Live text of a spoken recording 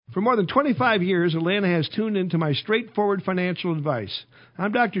For more than 25 years, Atlanta has tuned into my straightforward financial advice.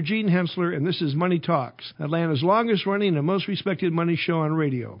 I'm Dr. Gene Hensler, and this is Money Talks, Atlanta's longest-running and most respected money show on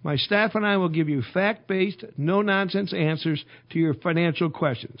radio. My staff and I will give you fact-based, no-nonsense answers to your financial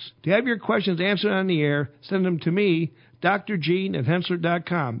questions. To have your questions answered on the air, send them to me, Dr. Gene at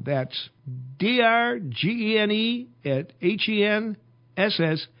Hensler.com. That's DRGENE at HENSSLER.com.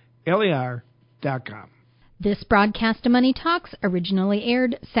 This broadcast of Money Talks originally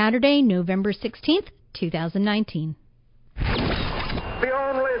aired Saturday, November 16th, 2019. The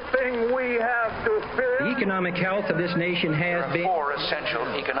only thing we have to fear... The economic health of this nation has been... Four essential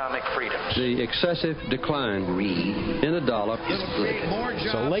economic freedoms. The excessive decline in the dollar is good.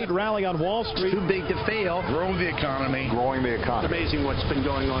 So late rally on Wall Street. Too big to fail. Grow the economy. Growing the economy. It's amazing what's been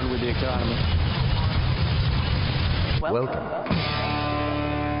going on with the economy. Welcome.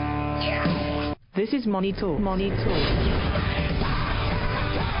 This is Money Talk. Money Talk.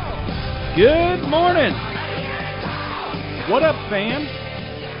 Good morning. What up, fam?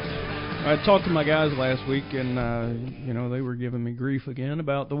 I talked to my guys last week, and, they were giving me grief again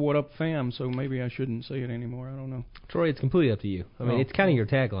about the what up, fam, so maybe I shouldn't say it anymore. I don't know. Troy, it's completely up to you. I mean, it's kind of your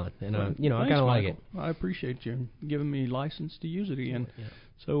tagline, and, I kind of like it. I appreciate you giving me license to use it again. Yeah.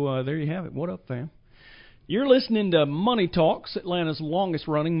 So there you have it. What up, fam? You're listening to Money Talks, Atlanta's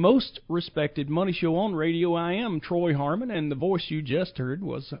longest-running, most respected money show on radio. I am Troy Harmon, and the voice you just heard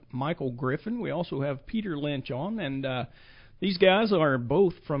was Michael Griffin. We also have Peter Lynch on, and these guys are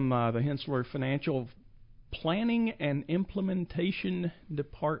both from the Hensler Financial Planning and Implementation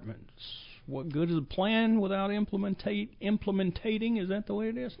Departments. What good is a plan without implementing? Is that the way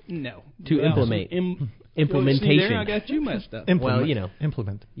it is? No. To implement. Implementation. See there, I got you messed up.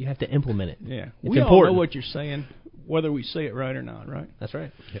 Implement. You have to implement it. Yeah. It's we important. all know what you're saying, whether we say it right or not, right? That's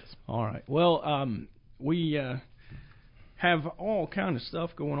right. Yes. All right. Well, we have all kind of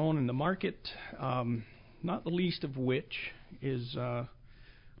stuff going on in the market, not the least of which is, what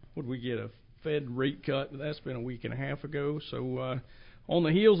did we get, a Fed rate cut? That's been a week and a half ago. So on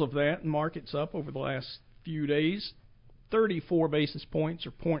the heels of that, the market's up over the last few days. 34 basis points,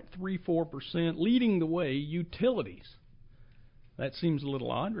 or 0.34%, leading the way, utilities. That seems a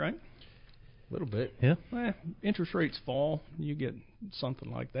little odd, right? A little bit, yeah. Interest rates fall, you get something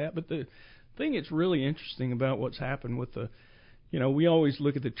like that. But the thing that's really interesting about what's happened with the, we always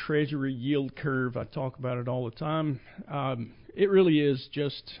look at the Treasury yield curve. I talk about it all the time. It really is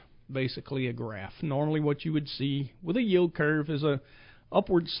just basically a graph. Normally what you would see with a yield curve is a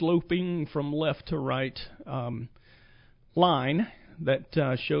upward sloping from left to right line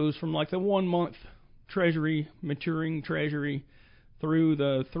that shows from like the 1 month Treasury, maturing Treasury, through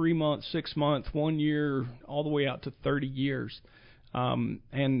the 3 month, 6 month, 1 year, all the way out to 30 years.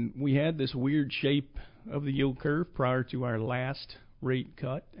 And we had this weird shape of the yield curve prior to our last rate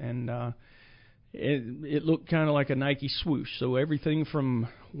cut, and it looked kind of like a Nike swoosh. So everything from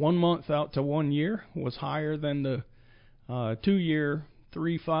 1 month out to 1 year was higher than the 2 year,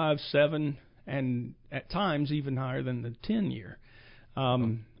 3, 5, 7, and at times even higher than the 10-year.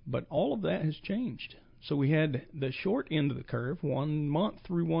 But all of that has changed. So we had the short end of the curve, 1 month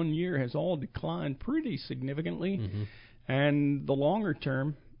through 1 year, has all declined pretty significantly, and the longer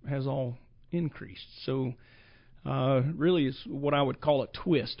term has all increased. So really is what I would call a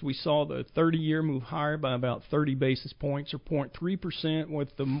twist. We saw the 30-year move higher by about 30 basis points, or 0.3%,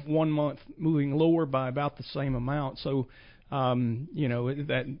 with the 1 month moving lower by about the same amount. So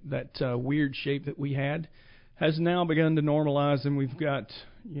that weird shape that we had has now begun to normalize, and we've got,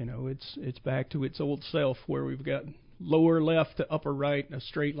 it's back to its old self, where we've got lower left to upper right, a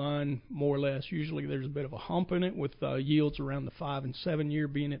straight line, more or less. Usually there's a bit of a hump in it, with yields around the 5 and 7 year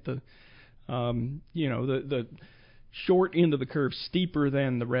being at the, the short end of the curve steeper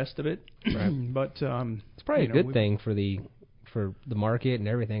than the rest of it. Right. But it's probably a good thing for the market and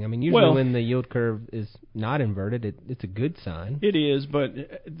everything. I mean, usually when the yield curve is not inverted, it's a good sign. It is, but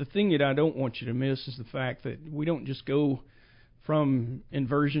the thing that I don't want you to miss is the fact that we don't just go from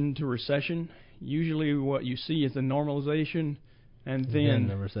inversion to recession. Usually what you see is a normalization and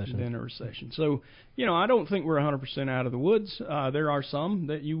then a recession. So, I don't think we're 100% out of the woods. There are some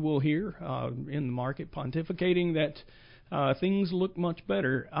that you will hear in the market pontificating that things look much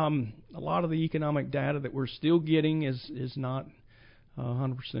better. A lot of the economic data that we're still getting is not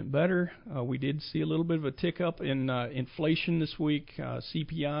 100% better. We did see a little bit of a tick up in inflation this week.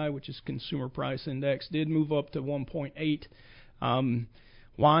 CPI, which is Consumer Price Index, did move up to 1.8.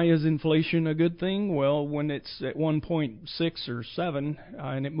 Why is inflation a good thing? Well, when it's at 1.6 or 7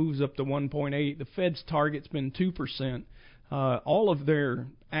 and it moves up to 1.8, the Fed's target's been 2%. all of their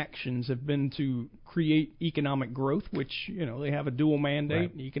actions have been to create economic growth, which, they have a dual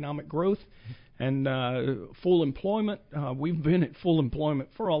mandate, economic growth and full employment. We've been at full employment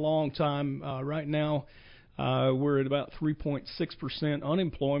for a long time. Right now, we're at about 3.6%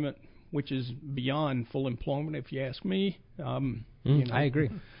 unemployment, which is beyond full employment, if you ask me. I agree.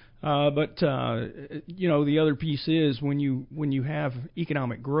 But the other piece is when you have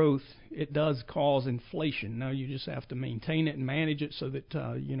economic growth, it does cause inflation. Now you just have to maintain it and manage it so that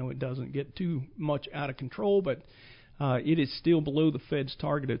it doesn't get too much out of control. But it is still below the Fed's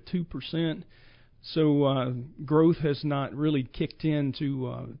target of 2%. So growth has not really kicked in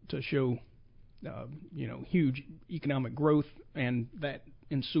to show huge economic growth and that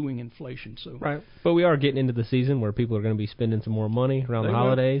ensuing inflation. So right, but we are getting into the season where people are going to be spending some more money around the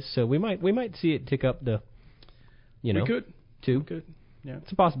holidays, so we might see it tick up to, we could. We could. Yeah,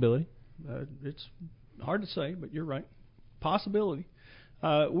 it's a possibility. It's hard to say, but you're right. Possibility.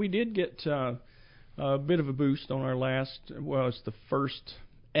 We did get a bit of a boost on our last. Well, it's the first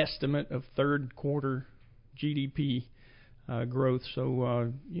estimate of third quarter GDP growth.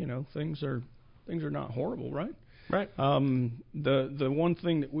 So things are not horrible, right? Right. The one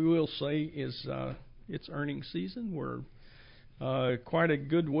thing that we will say is it's earnings season. We're quite a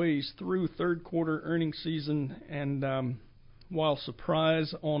good ways through third quarter earnings season, and while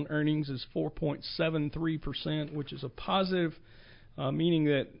surprise on earnings is 4.73%, which is a positive, meaning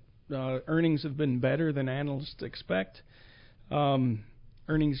that earnings have been better than analysts expect.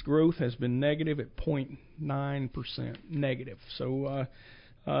 Earnings growth has been negative at 0.9% negative. So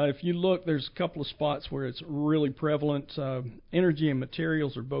if you look, there's a couple of spots where it's really prevalent. Energy and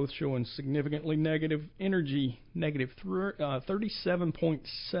materials are both showing significantly negative. Energy negative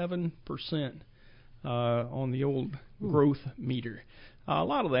 37.7% on the old growth meter. A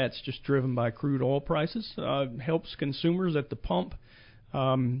lot of that's just driven by crude oil prices. Helps consumers at the pump.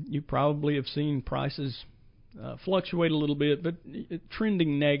 You probably have seen prices fluctuate a little bit, but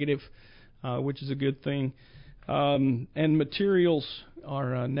trending negative, which is a good thing. And materials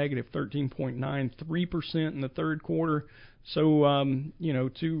are negative 13.93% in the third quarter. So,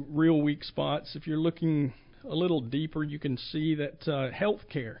 two real weak spots. If you're looking a little deeper, you can see that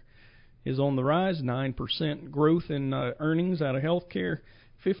healthcare is on the rise, 9% growth in earnings out of healthcare,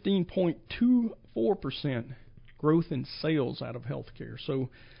 15.24% growth in sales out of healthcare. So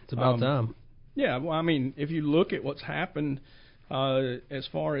it's about time. Yeah, well, I mean, if you look at what's happened as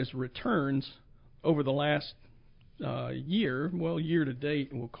far as returns over the last year to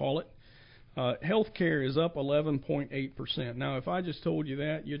date, we'll call it, healthcare is up 11.8%. Now, if I just told you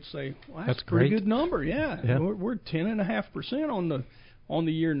that, you'd say, well, that's a pretty good number. Yeah. We're 10.5% on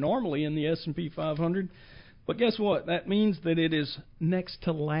the year normally in the S&P 500. But guess what? That means that it is next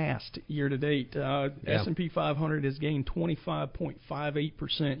to last year to date. S&P 500 has gained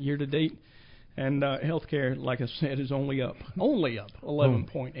 25.58% year to date. And healthcare, like I said, is only up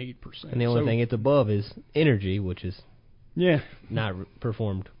 11.8%. And the only thing it's above is energy, which is not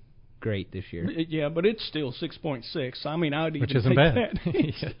performed great this year. Yeah, but it's still 6.6. I mean, I'd even which isn't take bad.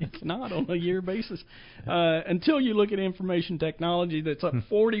 That. It's not on a year basis. Until you look at information technology, that's up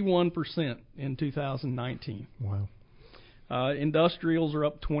 41% in 2019. Wow. Industrials are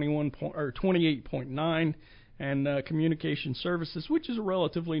up 28.9%. And communication services, which is a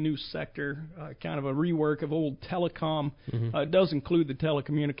relatively new sector, kind of a rework of old telecom. It does include the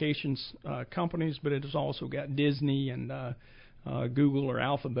telecommunications companies, but it has also got Disney and Google or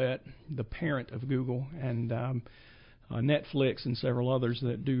Alphabet, the parent of Google, and Netflix and several others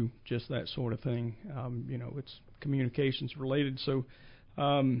that do just that sort of thing. It's communications related. So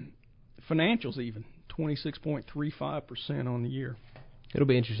financials even, 26.35% on the year. It'll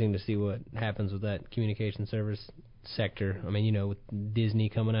be interesting to see what happens with that communication service sector. I mean, with Disney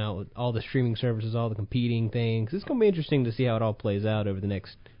coming out with all the streaming services, all the competing things, it's going to be interesting to see how it all plays out over the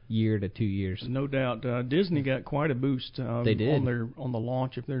next year to 2 years. No doubt. Disney got quite a boost they did. on the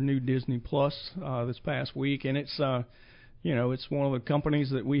launch of their new Disney Plus this past week, and it's it's one of the companies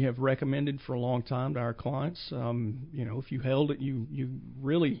that we have recommended for a long time to our clients. If you held it, you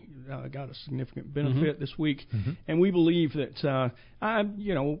really got a significant benefit this week. And we believe that I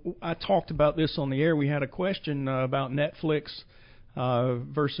talked about this on the air. We had a question about Netflix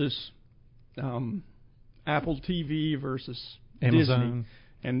versus Apple TV versus Amazon.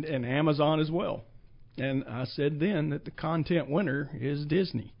 Disney and Amazon as well. And I said then that the content winner is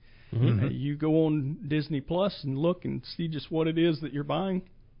Disney. You go on Disney Plus and look and see just what it is that you're buying.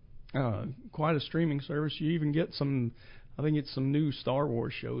 Quite a streaming service. You even get some new Star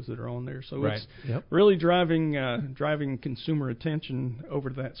Wars shows that are on there. So it's really driving consumer attention over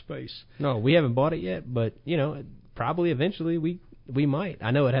to that space. No, we haven't bought it yet, but probably eventually we might.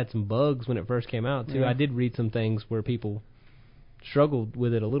 I know it had some bugs when it first came out, too. Yeah. I did read some things where people struggled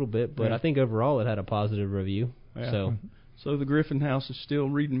with it a little bit, but I think overall it had a positive review. Yeah. So the Griffin House is still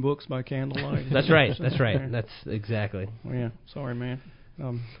reading books by candlelight. That's right. That's right. That's exactly. Yeah. Sorry, man.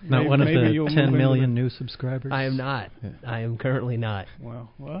 Not one of the 10 million new subscribers? I am not. Yeah. I am currently not.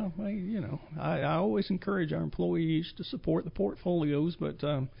 Well, I always encourage our employees to support the portfolios, but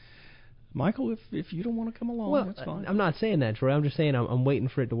Michael, if you don't want to come along, that's fine. I'm not saying that, Troy. I'm just saying I'm waiting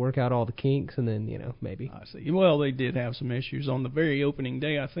for it to work out all the kinks, and then, maybe. I see. Well, they did have some issues on the very opening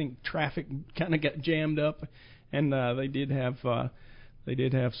day. I think traffic kind of got jammed up, and they did have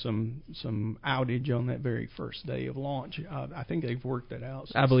some outage on that very first day of launch. I think they've worked that out.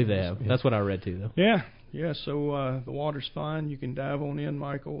 I believe they have. That's what I read, too, though. Yeah. So the water's fine. You can dive on in,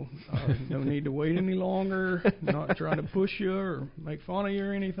 Michael. No need to wait any longer. Not trying to push you or make fun of you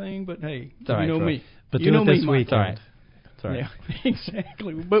or anything, but hey, you know me. But you know this week. All right. Sorry. Yeah,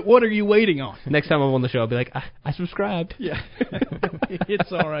 exactly. But what are you waiting on? Next time I'm on the show, I'll be like, I subscribed. Yeah.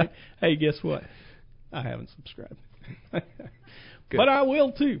 It's all right. Hey, guess what? I haven't subscribed. But I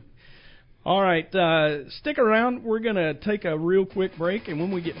will, too. All right. Stick around. We're going to take a real quick break, and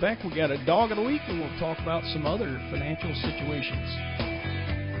when we get back, we got a dog of the week, and we'll talk about some other financial situations.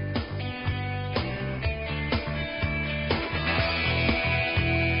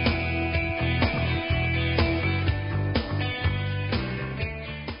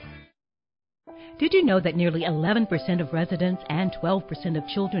 Did you know that nearly 11% of residents and 12% of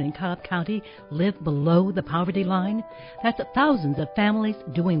children in Cobb County live below the poverty line? That's thousands of families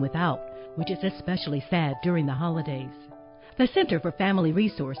doing without, which is especially sad during the holidays. The Center for Family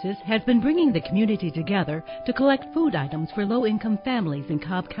Resources has been bringing the community together to collect food items for low-income families in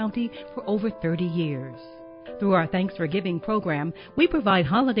Cobb County for over 30 years. Through our Thanks for Giving program, we provide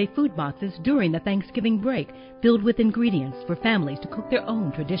holiday food boxes during the Thanksgiving break, filled with ingredients for families to cook their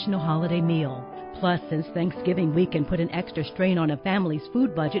own traditional holiday meal. Plus, since Thanksgiving week can put an extra strain on a family's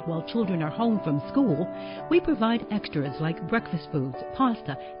food budget while children are home from school, we provide extras like breakfast foods,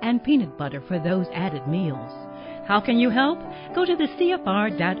 pasta, and peanut butter for those added meals. How can you help? Go to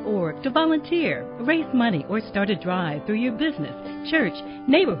thecfr.org to volunteer, raise money, or start a drive through your business, church,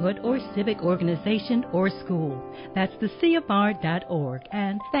 neighborhood, or civic organization or school. That's thecfr.org,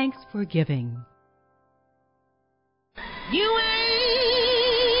 and thanks for giving. You ain't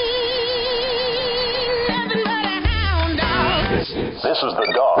nothing but a hound dog. This is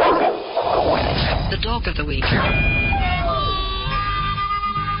the dog. The dog of the week.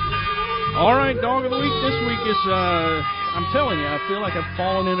 All right, dog of the week this week is, I'm telling you, I feel like I've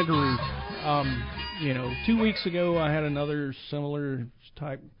fallen in a groove. 2 weeks ago I had another similar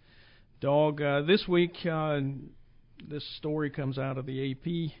type dog. This week, this story comes out of the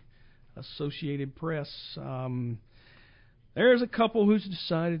AP, Associated Press. There's a couple who's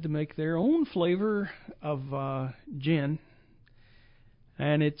decided to make their own flavor of gin.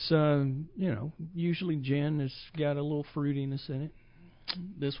 And it's, usually gin has got a little fruitiness in it.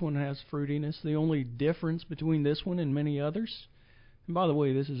 This one has fruitiness. The only difference between this one and many others, and by the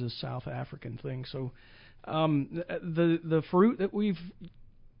way, this is a South African thing, so the fruit that we've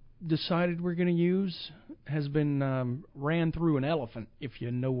decided we're going to use has been ran through an elephant, if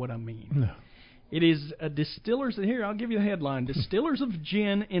you know what I mean. No. It is a distiller's, here, I'll give you the headline. Distillers of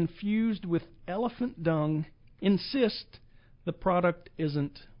gin infused with elephant dung insist the product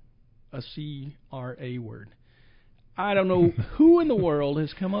isn't a CRA word. I don't know who in the world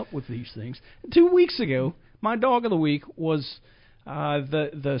has come up with these things. 2 weeks ago, my dog of the week was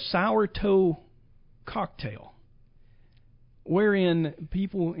the sour toe cocktail, wherein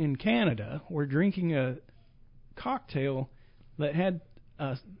people in Canada were drinking a cocktail that had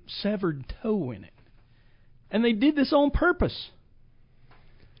a severed toe in it. And they did this on purpose.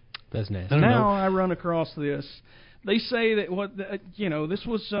 That's nasty. Now I run across this. They say that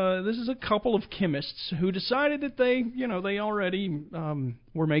this is a couple of chemists who decided that they already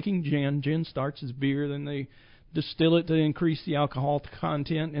were making gin. Gin starts as beer, then they distill it to increase the alcohol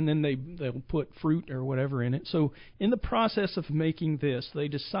content, and then they'll put fruit or whatever in it. So in the process of making this, they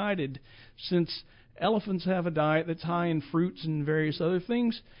decided, since elephants have a diet that's high in fruits and various other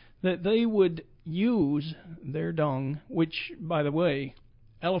things, that they would use their dung, which, by the way,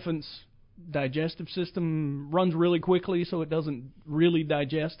 elephants' digestive system runs really quickly, so it doesn't really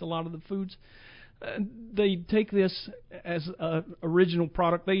digest a lot of the foods. They take this as a original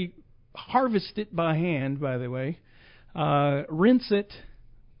product. They harvest it by hand, by the way, rinse it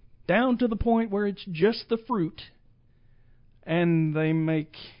down to the point where it's just the fruit, and they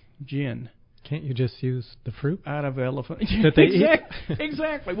make gin. Can't you just use the fruit out of elephant? that they eat?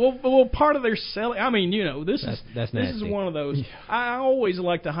 Exactly. Well, part of their selling. I mean, this is one of those. I always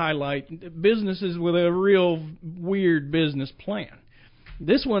like to highlight businesses with a real weird business plan.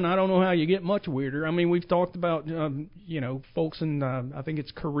 This one, I don't know how you get much weirder. I mean, we've talked about, folks in, I think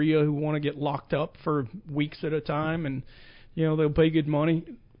it's Korea who want to get locked up for weeks at a time, and, they'll pay good money.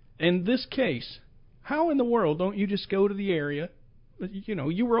 In this case, how in the world don't you just go to the area?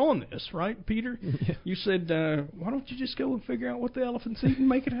 You were on this, right, Peter? Yeah. You said, why don't you just go and figure out what the elephants eat and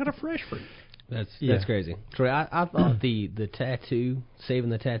make it out of fresh fruit? That's crazy. Troy, I thought the tattoo, saving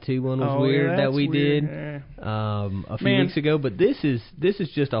the tattoo one was weird that we did a few weeks ago, but this is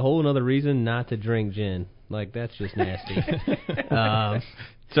just a whole other reason not to drink gin. Like, that's just nasty.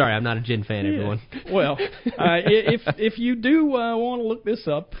 Sorry, I'm not a gin fan, everyone. Well, if you do want to look this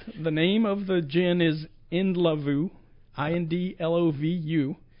up, the name of the gin is Indlovu,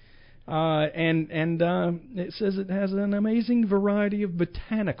 Indlovu. And it says it has an amazing variety of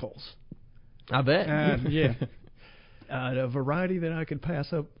botanicals. I bet. A variety that I could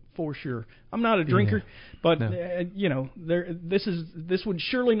pass up for sure. I'm not a drinker, but this would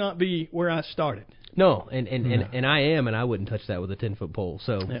surely not be where I started. No, and I am, and I wouldn't touch that with a 10-foot pole.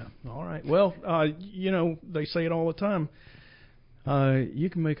 So yeah, all right. Well, they say it all the time. You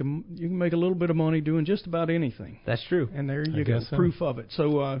can make a little bit of money doing just about anything. That's true. And there you go, proof of it.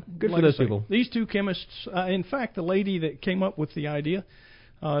 So good for those people. These two chemists, in fact, the lady that came up with the idea,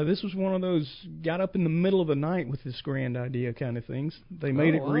 this was one of those got up in the middle of the night with this grand idea kind of things. They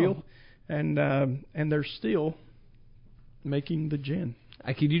made it real, and they're still making the gin.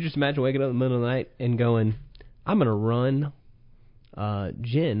 Could you just imagine waking up in the middle of the night and going, "I'm going to run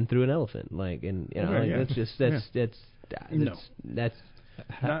gin through an elephant"? Like, and that's just how in the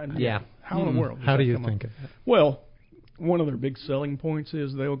world? How do you think of that? Well, one of their big selling points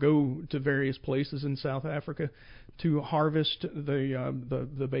is they'll go to various places in South Africa to harvest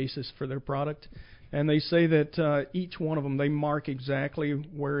the basis for their product, and they say that each one of them, they mark exactly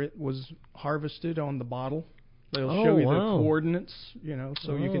where it was harvested on the bottle. They'll show you the coordinates,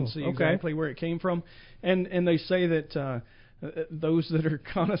 so you can see exactly where it came from, and they say that those that are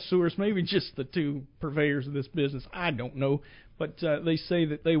connoisseurs, maybe just the two purveyors of this business, I don't know, but they say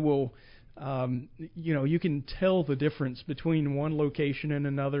that they will. You can tell the difference between one location and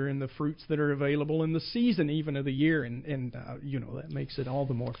another in the fruits that are available in the season even of the year, and that makes it all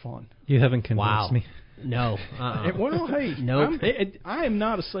the more fun. You haven't convinced me. No. Well, hey, nope. I am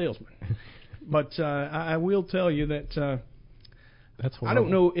not a salesman, but I will tell you that that's I don't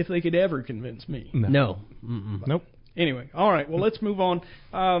know if they could ever convince me. No. Nope. Anyway, all right, well, let's move on.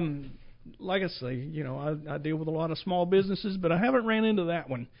 Like I say, I deal with a lot of small businesses, but I haven't ran into that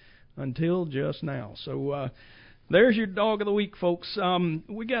one until just now. So there's your dog of the week, folks.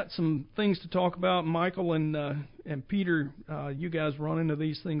 We got some things to talk about. Michael and Peter, you guys run into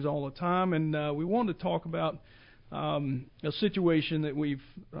these things all the time, and we wanted to talk about a situation that we've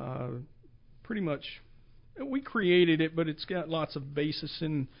pretty much we created it, but it's got lots of basis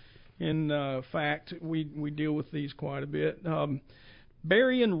in fact. We deal with these quite a bit.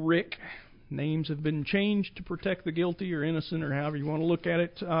 Barry and Rick. Names have been changed to protect the guilty or innocent, or however you want to look at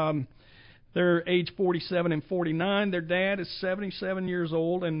it. They're age 47 and 49. Their dad is 77 years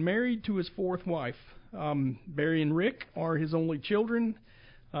old and married to his fourth wife. Barry and Rick are his only children.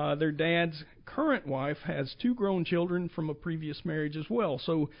 Their dad's current wife has two grown children from a previous marriage as well.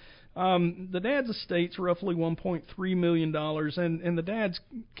 So the dad's estate's roughly $1.3 million, and the dad's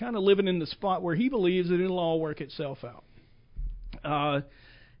kind of living in the spot where he believes that it'll all work itself out.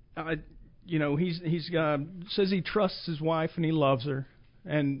 He's says he trusts his wife and he loves her,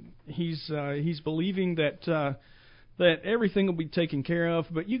 and he's believing that everything will be taken care of.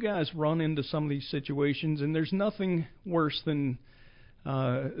 But you guys run into some of these situations, and there's nothing worse than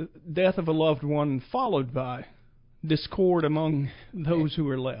death of a loved one followed by discord among those who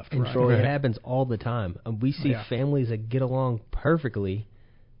are left. And Troy, it happens all the time. We see families that get along perfectly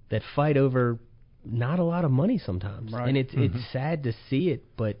that fight over not a lot of money sometimes, and it's sad to see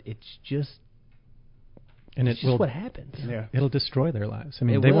it, but it's just what happens. Yeah, it'll destroy their lives. I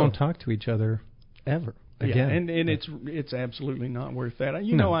mean, they won't talk to each other ever again. Yeah, and it's absolutely not worth that. I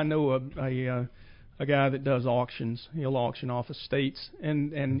know a guy that does auctions. He'll auction off estates,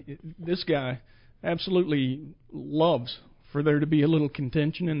 and this guy absolutely loves for there to be a little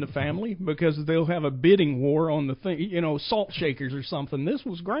contention in the family, because they'll have a bidding war on the thing, salt shakers or something. This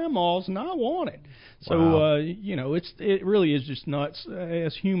was Grandma's and I want it. So, it really is just nuts.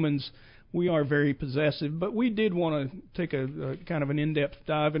 As humans, we are very possessive, but we did want to take a kind of an in-depth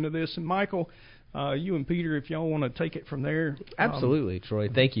dive into this. And Michael, you and Peter, if y'all want to take it from there. Absolutely, Troy.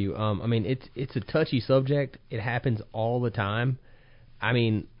 Thank you. I mean, it's a touchy subject. It happens all the time. I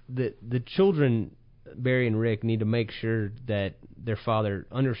mean, the children, Barry and Rick, need to make sure that their father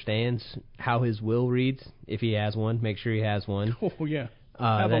understands how his will reads. If he has one, make sure he has one. Oh yeah,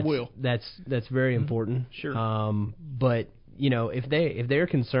 have a will. That's very important. Sure. But if they're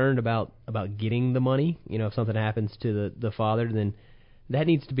concerned about getting the money, if something happens to the father, then that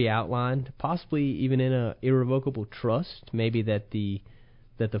needs to be outlined, possibly even in a irrevocable trust, maybe that the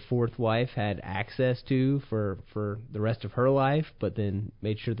fourth wife had access to for the rest of her life, but then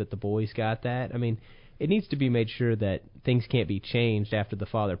made sure that the boys got that. I mean, it needs to be made sure that things can't be changed after the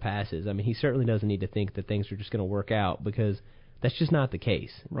father passes. I mean, he certainly doesn't need to think that things are just going to work out, because that's just not the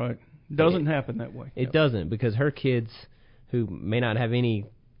case. Right. Doesn't happen that way. It doesn't, because her kids, who may not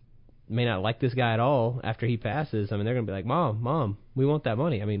like this guy at all after he passes, I mean, they're going to be like, Mom, we want that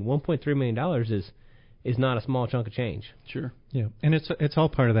money. I mean, $1.3 million is not a small chunk of change. Sure. Yeah, and it's all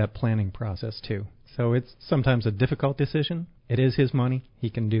part of that planning process, too. So it's sometimes a difficult decision. It is his money.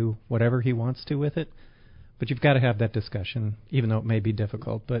 He can do whatever he wants to with it. But you've got to have that discussion, even though it may be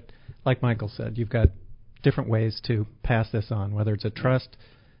difficult. But like Michael said, you've got different ways to pass this on, whether it's a trust.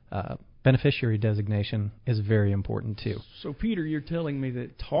 Beneficiary designation is very important, too. So, Peter, you're telling me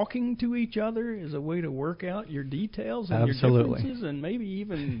that talking to each other is a way to work out your details and Absolutely. your differences, and maybe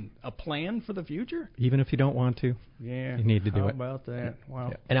even a plan for the future? Even if you don't want to, you need to do it. How about that? Wow.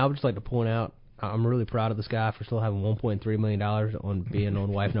 Yeah. And I would just like to point out, I'm really proud of this guy for still having $1.3 million on being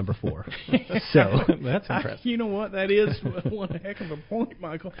on wife number 4. So that's impressive. You know what? That is one heck of a point,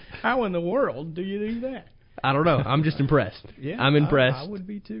 Michael. How in the world do you do that? I don't know. I'm just impressed. Yeah, I'm impressed. I would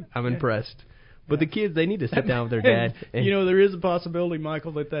be too. I'm impressed. But the kids, they need to sit down with their dad. And there is a possibility,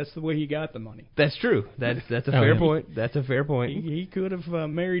 Michael, that that's the way he got the money. That's true. That's a fair point. That's a fair point. He could have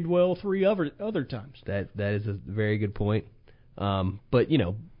married well 3 other times. That is a very good point. But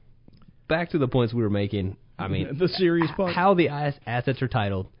back to the points we were making. I mean, the serious point. How the assets are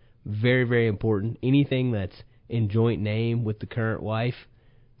titled, very, very important. Anything that's in joint name with the current wife,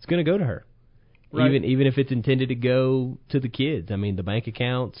 it's going to go to her. Right. Even if it's intended to go to the kids. I mean, the bank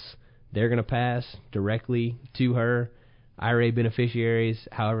accounts, they're going to pass directly to her. IRA beneficiaries,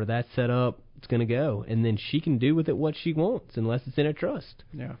 however that's set up, it's going to go. And then she can do with it what she wants, unless it's in a trust.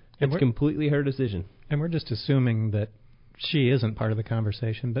 Yeah. It's completely her decision. And we're just assuming that she isn't part of the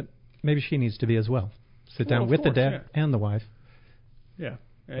conversation, but maybe she needs to be as well. Sit down with the dad and the wife. Yeah.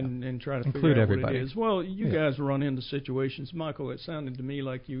 And try to include figure out everybody. what it is. Well, you guys run into situations. Michael, it sounded to me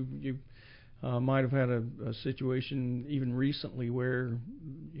like you might have had a situation even recently where,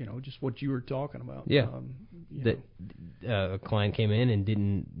 just what you were talking about. Yeah. A client came in and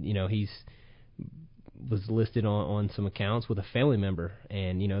didn't, was listed on some accounts with a family member,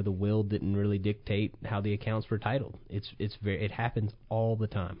 and, the will didn't really dictate how the accounts were titled. It happens all the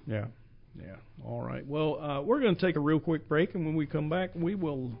time. Yeah. Yeah. All right. Well, we're going to take a real quick break, and when we come back, we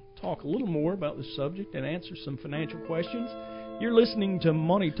will talk a little more about this subject and answer some financial questions. You're listening to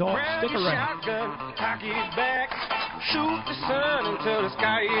Money Talk. Stick around. Shotgun, cock it back, shoot the sun until the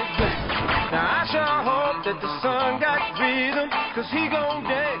sky is black. Now I sure hope that the sun got rhythm, 'cause he gon'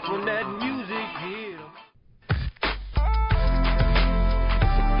 dance when that music hit him.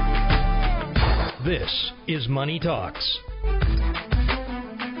 This is Money Talks.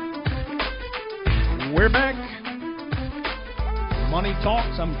 We're back. Money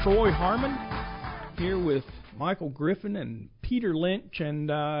Talks. I'm Troy Harmon, here with Michael Griffin and Peter Lynch, and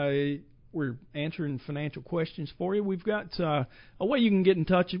we're answering financial questions for you. We've got a way you can get in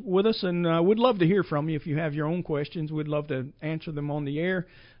touch with us, and we'd love to hear from you. If you have your own questions, we'd love to answer them on the air.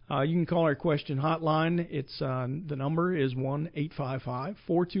 You can call our question hotline. It's the number is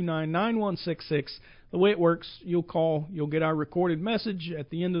 1-855-429-9166. The way it works, you'll call, you'll get our recorded message. At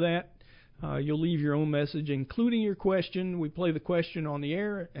the end of that, you'll leave your own message, including your question. We play the question on the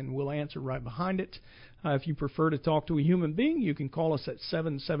air, and we'll answer right behind it. If you prefer to talk to a human being, you can call us at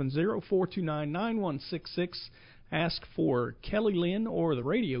 770-429-9166. Ask for Kelly Lynn or the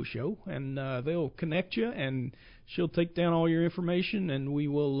radio show, and they'll connect you, and she'll take down all your information, and we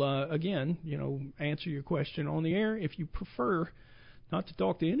will, again, answer your question on the air. If you prefer not to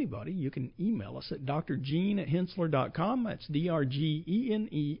talk to anybody, you can email us at drgene@hensler.com. That's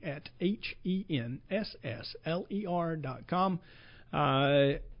drgene@hensler.com.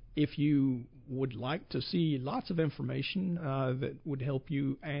 If you would like to see lots of information that would help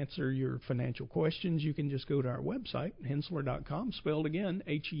you answer your financial questions, you can just go to our website, hensler.com, spelled again,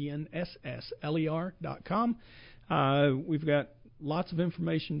 HENSSLER.com. We've got lots of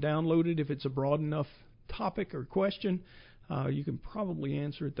information downloaded if it's a broad enough topic or question. you can probably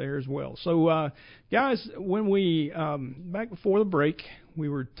answer it there as well. So, guys, when we, back before the break, we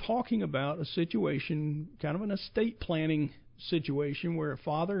were talking about a situation, kind of an estate planning situation, where a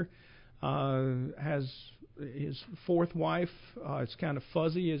father has his fourth wife. It's kind of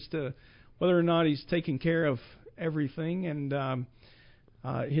fuzzy as to whether or not he's taking care of everything, and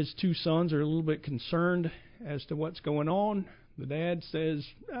his two sons are a little bit concerned as to what's going on. The dad says,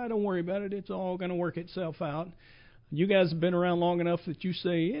 don't worry about it, it's all going to work itself out. You guys have been around long enough that you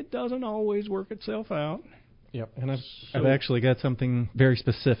say it doesn't always work itself out. Yep, and I've actually got something very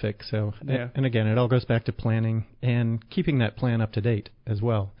specific. So, yeah. And again, it all goes back to planning and keeping that plan up to date as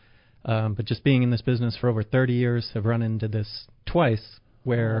well. But just being in this business for over 30 years, I've run into this twice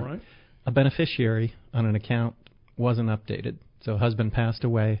where a beneficiary on an account wasn't updated. So husband passed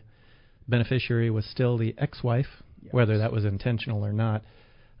away. Beneficiary was still the ex-wife, whether that was intentional or not.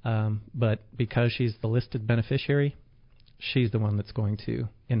 But because she's the listed beneficiary, she's the one that's going to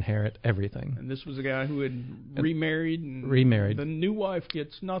inherit everything. And this was a guy who had remarried. The new wife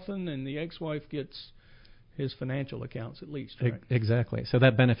gets nothing, and the ex-wife gets his financial accounts at least, right? Exactly. So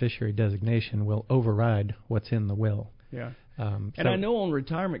that beneficiary designation will override what's in the will. Yeah. And I know on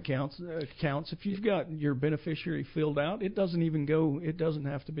retirement accounts, if you've got your beneficiary filled out, it doesn't even go. It doesn't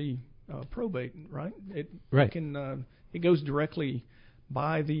have to be probate, right? It can. It goes directly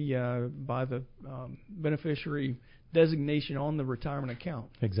by the beneficiary designation on the retirement account.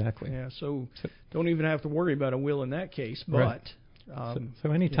 Exactly. Yeah. So don't even have to worry about a will in that case. But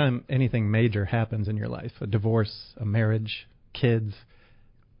so anytime anything major happens in your life, a divorce, a marriage, kids,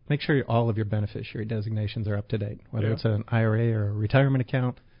 make sure all of your beneficiary designations are up to date, whether it's an IRA or a retirement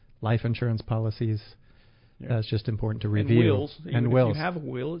account, life insurance policies. That's just important to review. And wills. And if wills. you have a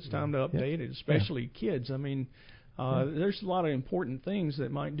will, it's time to update it, especially kids. I mean, there's a lot of important things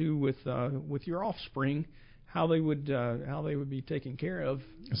that might do with your offspring, how they would be taken care of,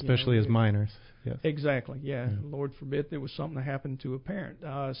 especially as minors. Yes. Exactly. Yeah. Lord forbid there was something that happened to a parent.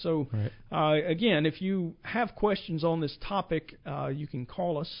 Again, if you have questions on this topic, you can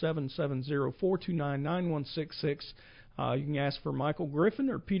call us 770-429-9166. You can ask for Michael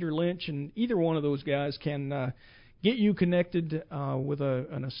Griffin or Peter Lynch, and either one of those guys can get you connected with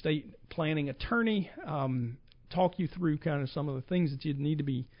an estate planning attorney. Talk you through kind of some of the things that you'd need to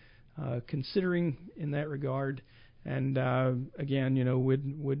be considering in that regard. And again,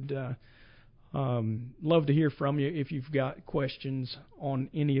 would love to hear from you if you've got questions on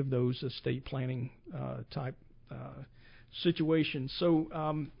any of those estate planning type situations. So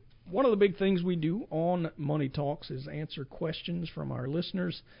one of the big things we do on Money Talks is answer questions from our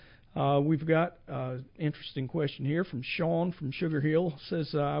listeners. We've got an interesting question here from Sean from Sugar Hill.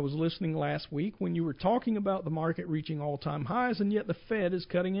 Says, I was listening last week when you were talking about the market reaching all-time highs, and yet the Fed is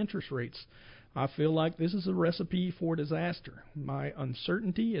cutting interest rates. I feel like this is a recipe for disaster. My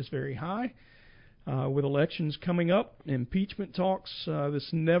uncertainty is very high. With elections coming up, impeachment talks, this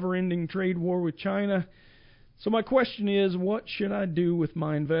never-ending trade war with China. So my question is, what should I do with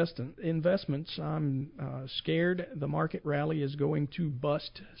my investments? I'm scared the market rally is going to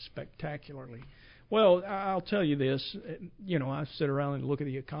bust spectacularly. Well, I'll tell you this. I sit around and look at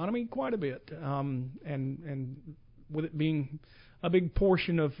the economy quite a bit, and with it being a big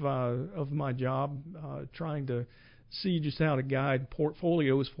portion of my job, trying to see just how to guide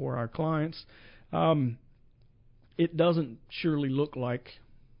portfolios for our clients, it doesn't surely look like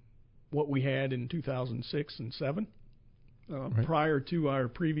what we had in 2006 and 7, prior to our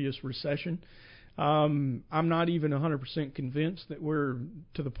previous recession. I'm not even 100% convinced that we're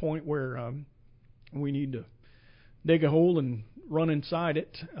to the point where we need to dig a hole and run inside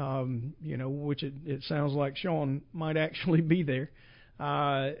it, which it sounds like Sean might actually be there.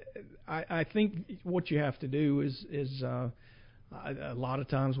 I think what you have to do is a lot of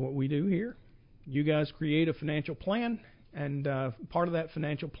times what we do here, you guys create a financial plan. And part of that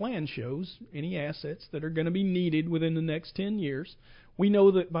financial plan shows any assets that are going to be needed within the next 10 years. We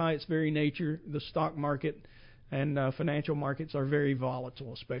know that by its very nature, the stock market and financial markets are very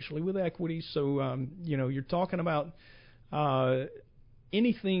volatile, especially with equities. So, you're talking about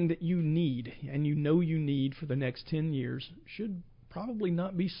anything that you need and you need for the next 10 years should probably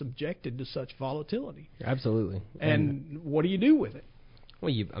not be subjected to such volatility. Absolutely. And what do you do with it? Well,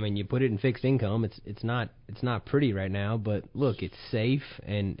 you put it in fixed income. It's not pretty right now, but look, it's safe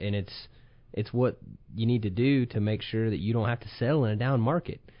and it's what you need to do to make sure that you don't have to sell in a down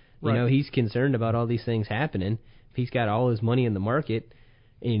market. Right. He's concerned about all these things happening. If he's got all his money in the market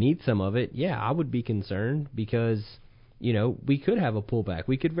and he needs some of it, I would be concerned because we could have a pullback.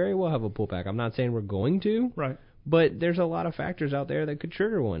 We could very well have a pullback. I'm not saying we're going to. Right. But there's a lot of factors out there that could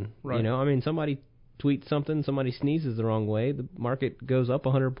trigger one. Right. Somebody tweets something, somebody sneezes the wrong way, the market goes up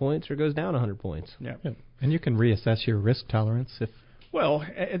 100 points or goes down 100 points. Yeah. And you can reassess your risk tolerance if. Well,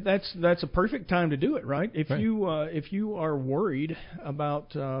 that's a perfect time to do it, right? If you are worried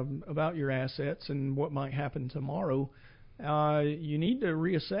about your assets and what might happen tomorrow, you need to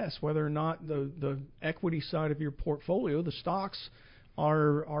reassess whether or not the equity side of your portfolio, the stocks,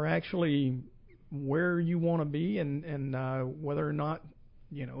 are actually where you want to be, and whether or not,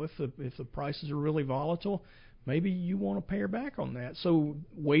 if the prices are really volatile, maybe you want to pare back on that. So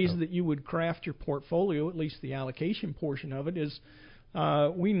ways that you would craft your portfolio, at least the allocation portion of it, is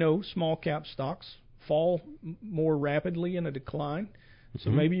we know small cap stocks fall more rapidly in a decline. So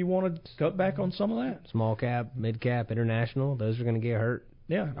maybe you want to cut back on some of that. Small cap, mid cap, international, those are going to get hurt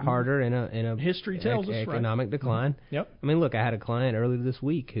harder in a history tells us economic decline. Yep. I mean, look, I had a client earlier this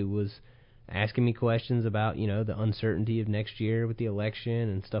week who was asking me questions about, the uncertainty of next year with the election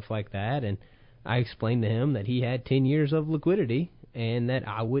and stuff like that, and I explained to him that he had 10 years of liquidity and that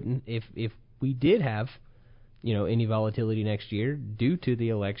I wouldn't, if we did have any volatility next year due to the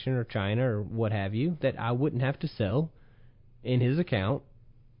election or China or what have you, that I wouldn't have to sell in his account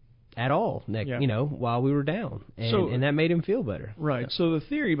at all, while we were down. And that made him feel better. Right. So the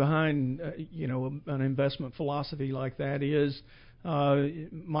theory behind, an investment philosophy like that is,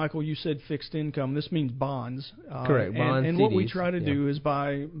 Michael, you said fixed income. This means bonds. Correct. Bonds, and CDs. What we try to do is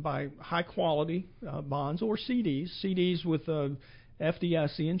buy high quality bonds or CDs with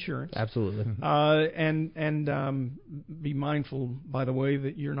FDIC insurance. Absolutely. And be mindful, by the way,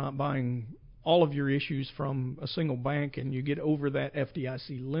 that you're not buying all of your issues from a single bank and you get over that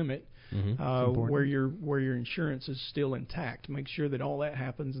FDIC limit, where your insurance is still intact. Make sure that all that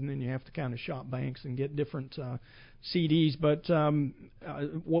happens, and then you have to kind of shop banks and get different CDs. But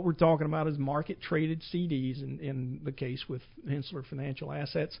what we're talking about is market traded CDs in the case with Hensler Financial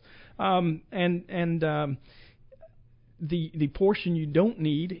Assets, the portion you don't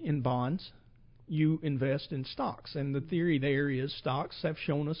need in bonds, you invest in stocks. And the theory there is stocks have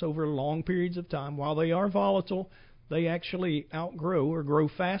shown us over long periods of time, while they are volatile, they actually outgrow or grow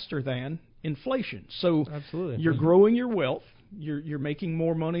faster than inflation. So absolutely, you're growing your wealth. You're making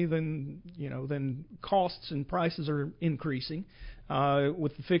more money than costs and prices are increasing.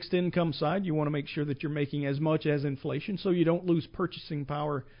 With the fixed income side, you want to make sure that you're making as much as inflation, so you don't lose purchasing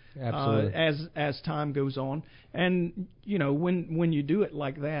power as time goes on. And when you do it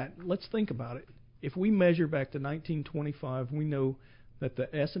like that, let's think about it. If we measure back to 1925, we know that the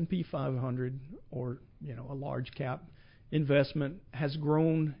S&P 500, or a large cap investment, has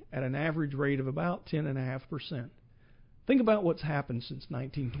grown at an average rate of about 10.5%. Think about what's happened since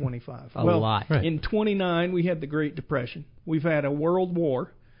 1925. A lot. Right. In 29, we had the Great Depression. We've had a world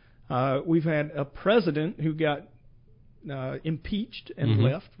war. We've had a president who got impeached and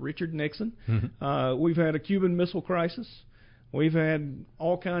left, Richard Nixon. We've had a Cuban Missile Crisis. We've had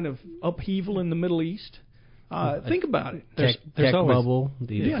all kind of upheaval in the Middle East. Think about it. Tech bubble,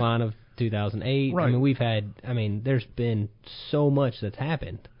 the decline of 2008. Right. I mean, there's been so much that's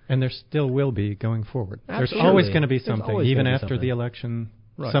happened. And there still will be going forward. Absolutely. There's always going to be something. Even after the election,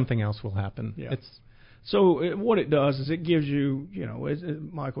 right, something else will happen. Yeah. So what it does is it gives you,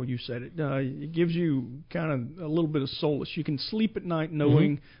 Michael, you said it, it gives you kind of a little bit of solace. You can sleep at night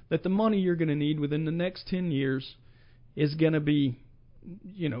knowing that the money you're going to need within the next 10 years is going to be,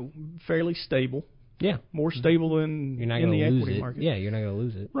 fairly stable. Yeah. More stable than in the equity market. Yeah, you're not going to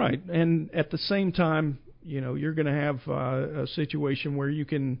lose it. Right. And at the same time, you're going to have a situation where you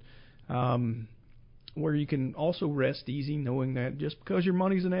can also rest easy knowing that just because your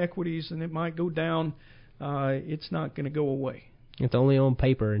money's in equities and it might go down, it's not going to go away. It's only on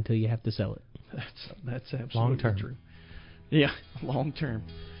paper until you have to sell it. That's absolutely long term. True. Yeah, long term.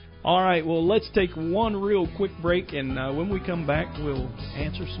 All right, well, let's take one real quick break, and when we come back, we'll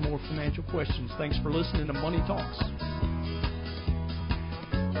answer some more financial questions. Thanks for listening to Money Talks.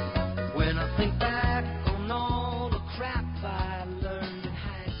 When I think back on all the crap I learned in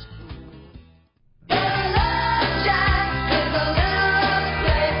high school.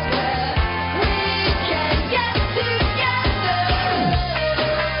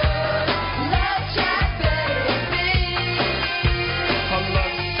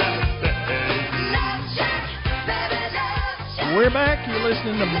 We're back. You're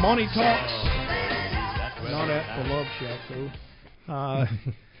listening to Money Talks. Not at the Love Shack, though.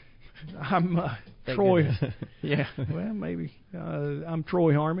 I'm Troy. Yeah, well, maybe. I'm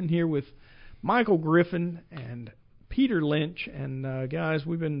Troy Harmon here with Michael Griffin and Peter Lynch. And, guys,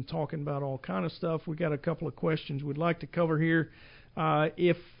 we've been talking about all kind of stuff. We got a couple of questions we'd like to cover here.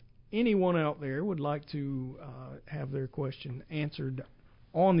 If anyone out there would like to have their question answered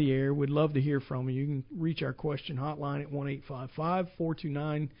on the air. We'd love to hear from you. You can reach our question hotline at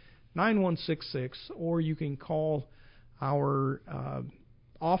 1-855-429-9166, or you can call our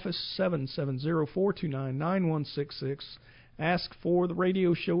office 770-429-9166. Ask for the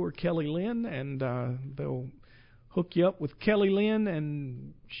radio show or Kelly Lynn, and they'll hook you up with Kelly Lynn,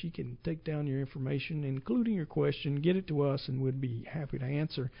 and she can take down your information, including your question, get it to us, and we'd be happy to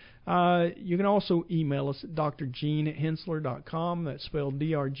answer. You can also email us at drgene@hensler.com. That's spelled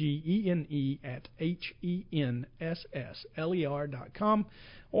D-R-G-E-N-E at HENSSLER.com.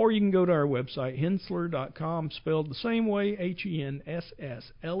 Or you can go to our website, hensler.com, spelled the same way,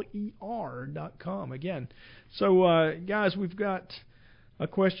 HENSSLER.com. Again, so guys, we've got a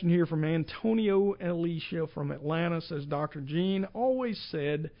question here from Antonio Alicia from Atlanta. Says, Dr. Gene always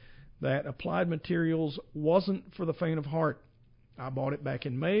said that Applied Materials wasn't for the faint of heart. I bought it back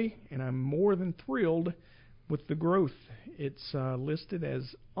in May, and I'm more than thrilled with the growth. It's listed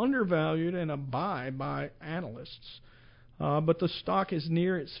as undervalued and a buy by analysts. But the stock is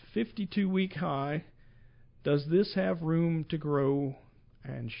near its 52-week high. Does this have room to grow,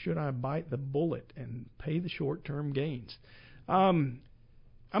 and should I bite the bullet and pay the short-term gains? I'm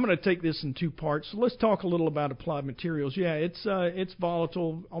going to take this in two parts. So let's talk a little about Applied Materials. Yeah, it's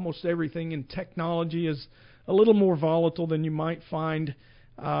volatile. Almost everything in technology is a little more volatile than you might find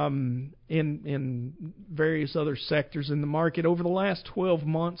in various other sectors in the market. Over the last 12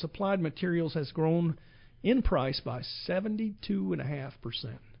 months, Applied Materials has grown in price by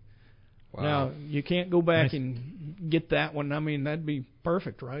 72.5%. Wow. Now, you can't go back and get that one. I mean, that'd be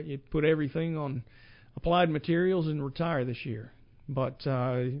perfect, right? You'd put everything on Applied Materials and retire this year. But,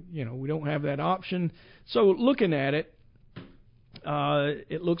 we don't have that option. So looking at it,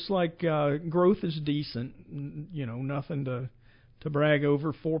 it looks like growth is decent. Nothing to brag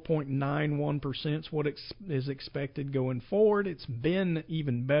over. 4.91% is what is expected going forward. It's been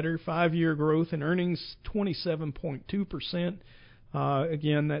even better. 5-year growth in earnings, 27.2%.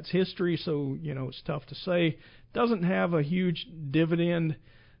 Again, that's history, so, it's tough to say. Doesn't have a huge dividend.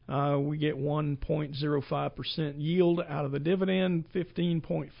 We get 1.05% yield out of the dividend.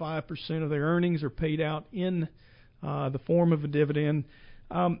 15.5% of their earnings are paid out in the form of a dividend.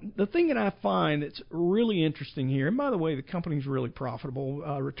 The thing that I find that's really interesting here, and by the way, the company's really profitable.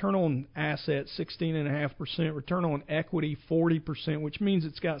 Return on assets, 16.5%. Return on equity, 40%, which means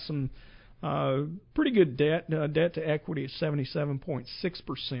it's got some pretty good debt. Debt to equity is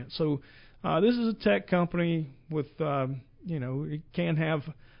 77.6%. So this is a tech company with, it can have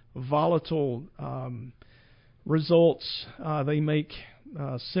volatile results. They make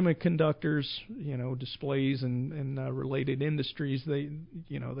semiconductors, displays and related industries. They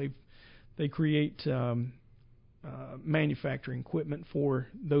create manufacturing equipment for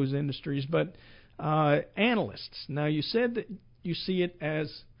those industries. But analysts, now you said that you see it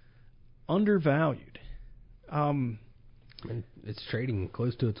as undervalued. And it's trading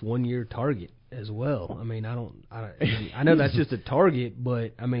close to its 1-year target as well. I mean, I know that's just a target,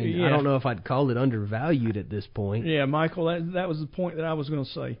 but I mean, yeah. I don't know if I'd call it undervalued at this point. Yeah, Michael, that was the point that I was going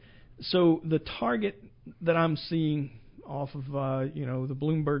to say. So the target that I'm seeing off of the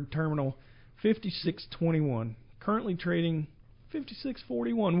Bloomberg terminal, 56.21, currently trading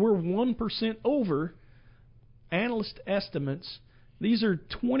 56.41. We're 1% over analyst estimates. These are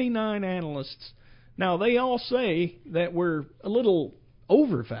 29 analysts. Now, they all say that we're a little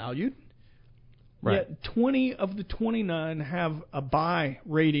overvalued. Right. Yet 20 of the 29 have a buy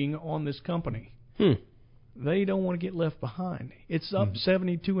rating on this company. They don't want to get left behind. It's up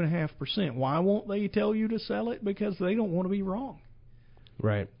 72.5%. Why won't they tell you to sell it? Because they don't want to be wrong.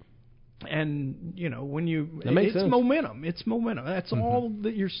 Right. And, when it's sense. Momentum. It's momentum. That's all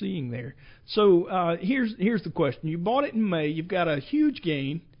that you're seeing there. So here's the question. You bought it in May. You've got a huge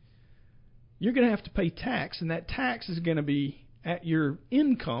gain. You're going to have to pay tax, and that tax is going to be at your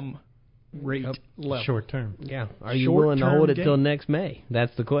income rate level. Short term. Yeah. Are you willing to hold it till next May?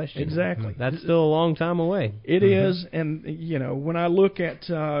 That's the question. Exactly. That's still a long time away. It is, and when I look at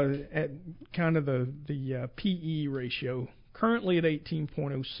kind of the PE ratio, currently at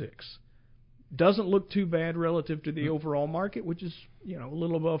 18.06, doesn't look too bad relative to the overall market, which is a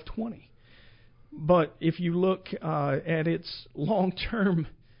little above 20. But if you look at its long-term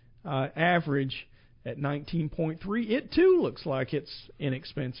average at 19.3, it too looks like it's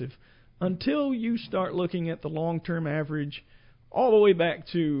inexpensive. Until you start looking at the long-term average all the way back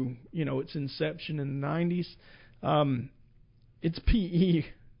to, its inception in the 90s, its PE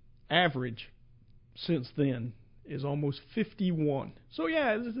average since then is almost 51. So,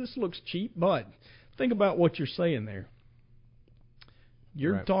 yeah, this looks cheap, but think about what you're saying there.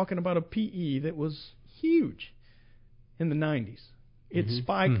 You're talking about a PE that was huge in the 90s. It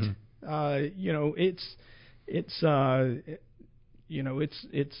spiked.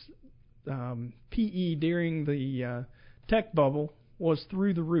 PE during the tech bubble was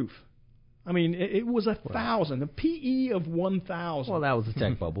through the roof. I mean, it was 1,000. A PE of 1,000. Well, that was the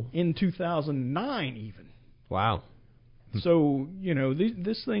tech bubble. In 2009 even. Wow. So,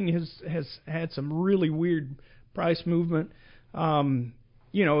 this thing has had some really weird price movement. And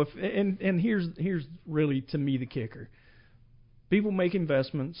here's really, to me, the kicker. People make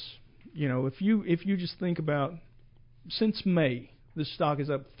investments. If you just think about, since May, the stock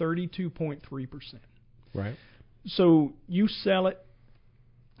is up 32.3%. Right. So you sell it.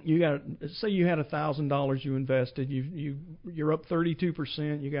 Say you had $1,000 you invested. You're up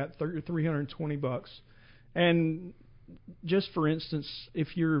 32%. You got $320, and just for instance,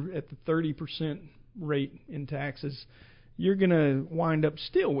 if you're at the 30% rate in taxes, you're going to wind up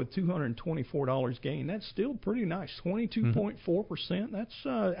still with $224 gain. That's still pretty nice. 22.4%. That's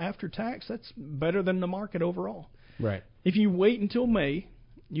after tax. That's better than the market overall. Right. If you wait until May,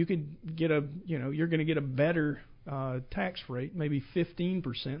 you could get you're going to get a better tax rate, maybe 15%,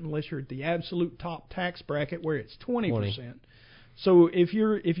 unless you're at the absolute top tax bracket where it's 20%. So if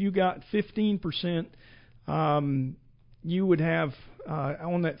you got 15%, you would have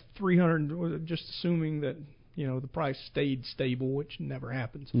on that 300. Just assuming that the price stayed stable, which never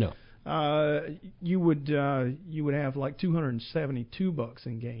happens. No. You would have like $272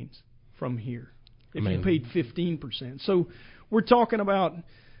 in gains from here if you paid 15%. So we're talking about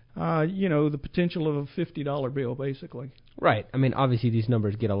the potential of a $50 bill, basically. Right. I mean, obviously these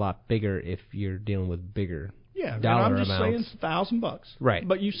numbers get a lot bigger if you're dealing with bigger dollar I'm just amounts. saying $1,000. Right.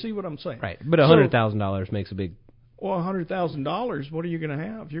 But you see what I'm saying. Right. But $100,000 makes a big. Well, $100,000. What are you going to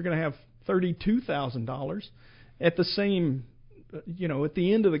have? You're going to have $32,000 at the same. At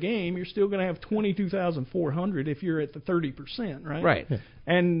the end of the game, you're still going to have $22,400 if you're at the 30%, right? Right. Yeah.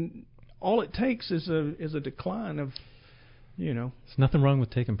 And all it takes is a decline of. There's nothing wrong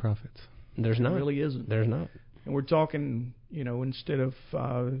with taking profits. There's not. There really isn't. There's not. And we're talking, instead of,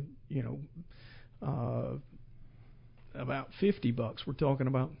 about $50, we're talking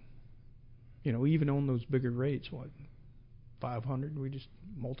about, even on those bigger rates, 500? We just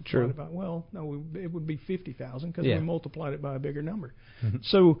multiplied it by. Well, no, it would be 50,000 because we multiplied it by a bigger number. Mm-hmm.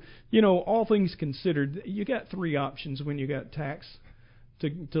 So, all things considered, you got three options when you got tax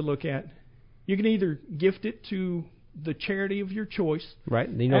to look at. You can either gift it to the charity of your choice. Right.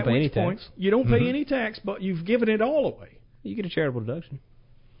 You don't pay any tax. You don't pay any tax, but you've given it all away. You get a charitable deduction.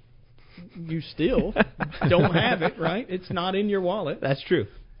 You still don't have it, right? It's not in your wallet. That's true.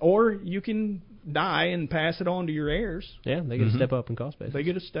 Or you can die and pass it on to your heirs. Yeah, they get a step up in cost basis. They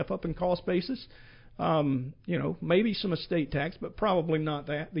get a step up in cost basis. Maybe some estate tax, but probably not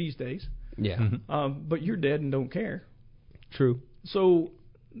that these days. Yeah. But you're dead and don't care. True. So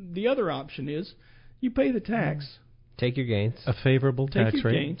the other option is you pay the tax. Take your gains. A favorable tax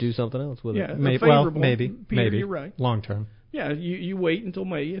rate. Gains. Do something else with it. Maybe. Peter, you're right. Long term. Yeah, you wait until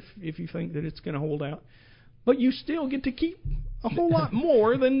May if you think that it's going to hold out. But you still get to keep a whole lot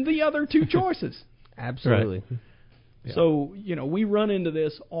more than the other two choices. Absolutely. Right. Yeah. So, we run into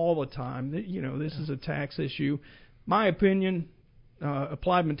this all the time. This is a tax issue. My opinion,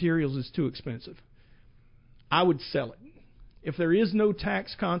 Applied Materials is too expensive. I would sell it. If there is no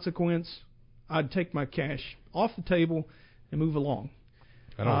tax consequence, I'd take my cash off the table and move along.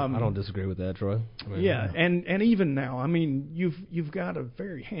 I don't disagree with that, Troy. And even now, I mean, you've got a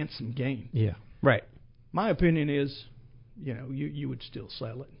very handsome gain. Yeah. Right. My opinion is, you would still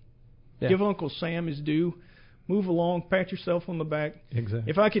sell it. Yeah. Give Uncle Sam his due. Move along. Pat yourself on the back. Exactly.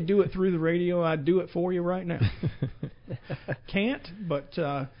 If I could do it through the radio, I'd do it for you right now. Can't, but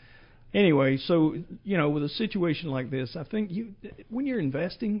anyway. So with a situation like this, I think when you're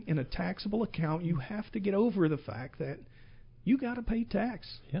investing in a taxable account, you have to get over the fact that you got to pay tax.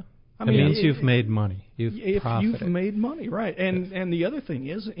 Yeah. I mean, means you've made money. You've profited. You've made money, right? And the other thing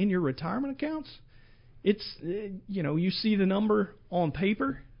is, in your retirement accounts, it's you see the number on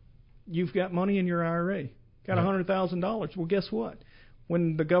paper. You've got money in your IRA. Got $100,000. Well, guess what?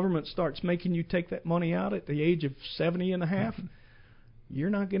 When the government starts making you take that money out at the age of 70 and a half,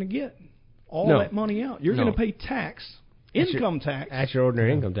 you're not going to get all that money out. You're going to pay tax. Income tax. At your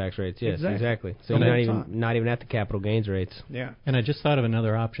ordinary income tax rates, yes, exactly. So you're not even at the capital gains rates. Yeah. And I just thought of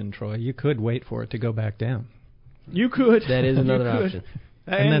another option, Troy. You could wait for it to go back down. You could. That is another option.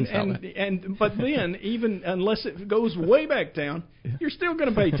 And then sell it. But then, even unless it goes way back down, you're still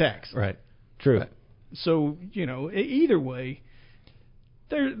going to pay tax. Right. True. So, either way,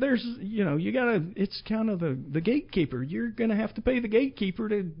 there's you gotta. It's kind of the gatekeeper. You're gonna have to pay the gatekeeper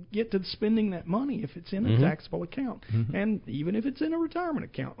to get to spending that money if it's in a taxable account, and even if it's in a retirement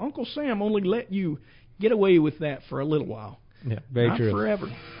account. Uncle Sam only let you get away with that for a little while. Yeah, very Not true. forever.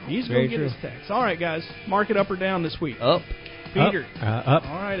 He's going to get his tax. All right, guys. Mark it up or down this week. Up. Peter. Up.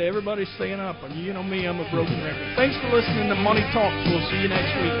 All right, everybody's staying up. You know me, I'm a broken record. Thanks for listening to Money Talks. We'll see you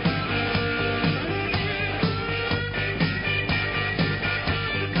next week.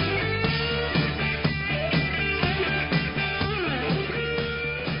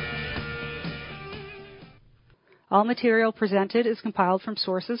 All material presented is compiled from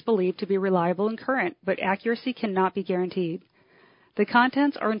sources believed to be reliable and current, but accuracy cannot be guaranteed. The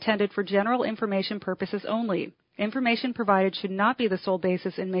contents are intended for general information purposes only. Information provided should not be the sole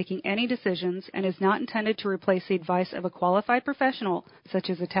basis in making any decisions and is not intended to replace the advice of a qualified professional, such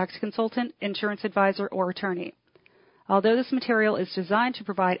as a tax consultant, insurance advisor, or attorney. Although this material is designed to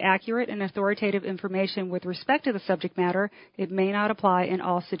provide accurate and authoritative information with respect to the subject matter, it may not apply in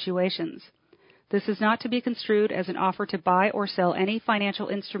all situations. This is not to be construed as an offer to buy or sell any financial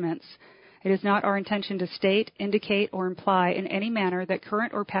instruments. It is not our intention to state, indicate, or imply in any manner that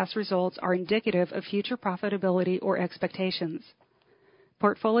current or past results are indicative of future profitability or expectations.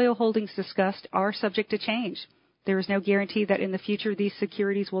 Portfolio holdings discussed are subject to change. There is no guarantee that in the future these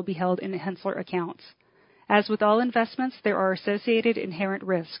securities will be held in Hensler accounts. As with all investments, there are associated inherent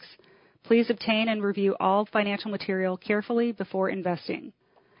risks. Please obtain and review all financial material carefully before investing.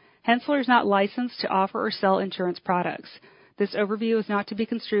 Hensler is not licensed to offer or sell insurance products. This overview is not to be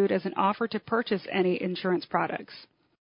construed as an offer to purchase any insurance products.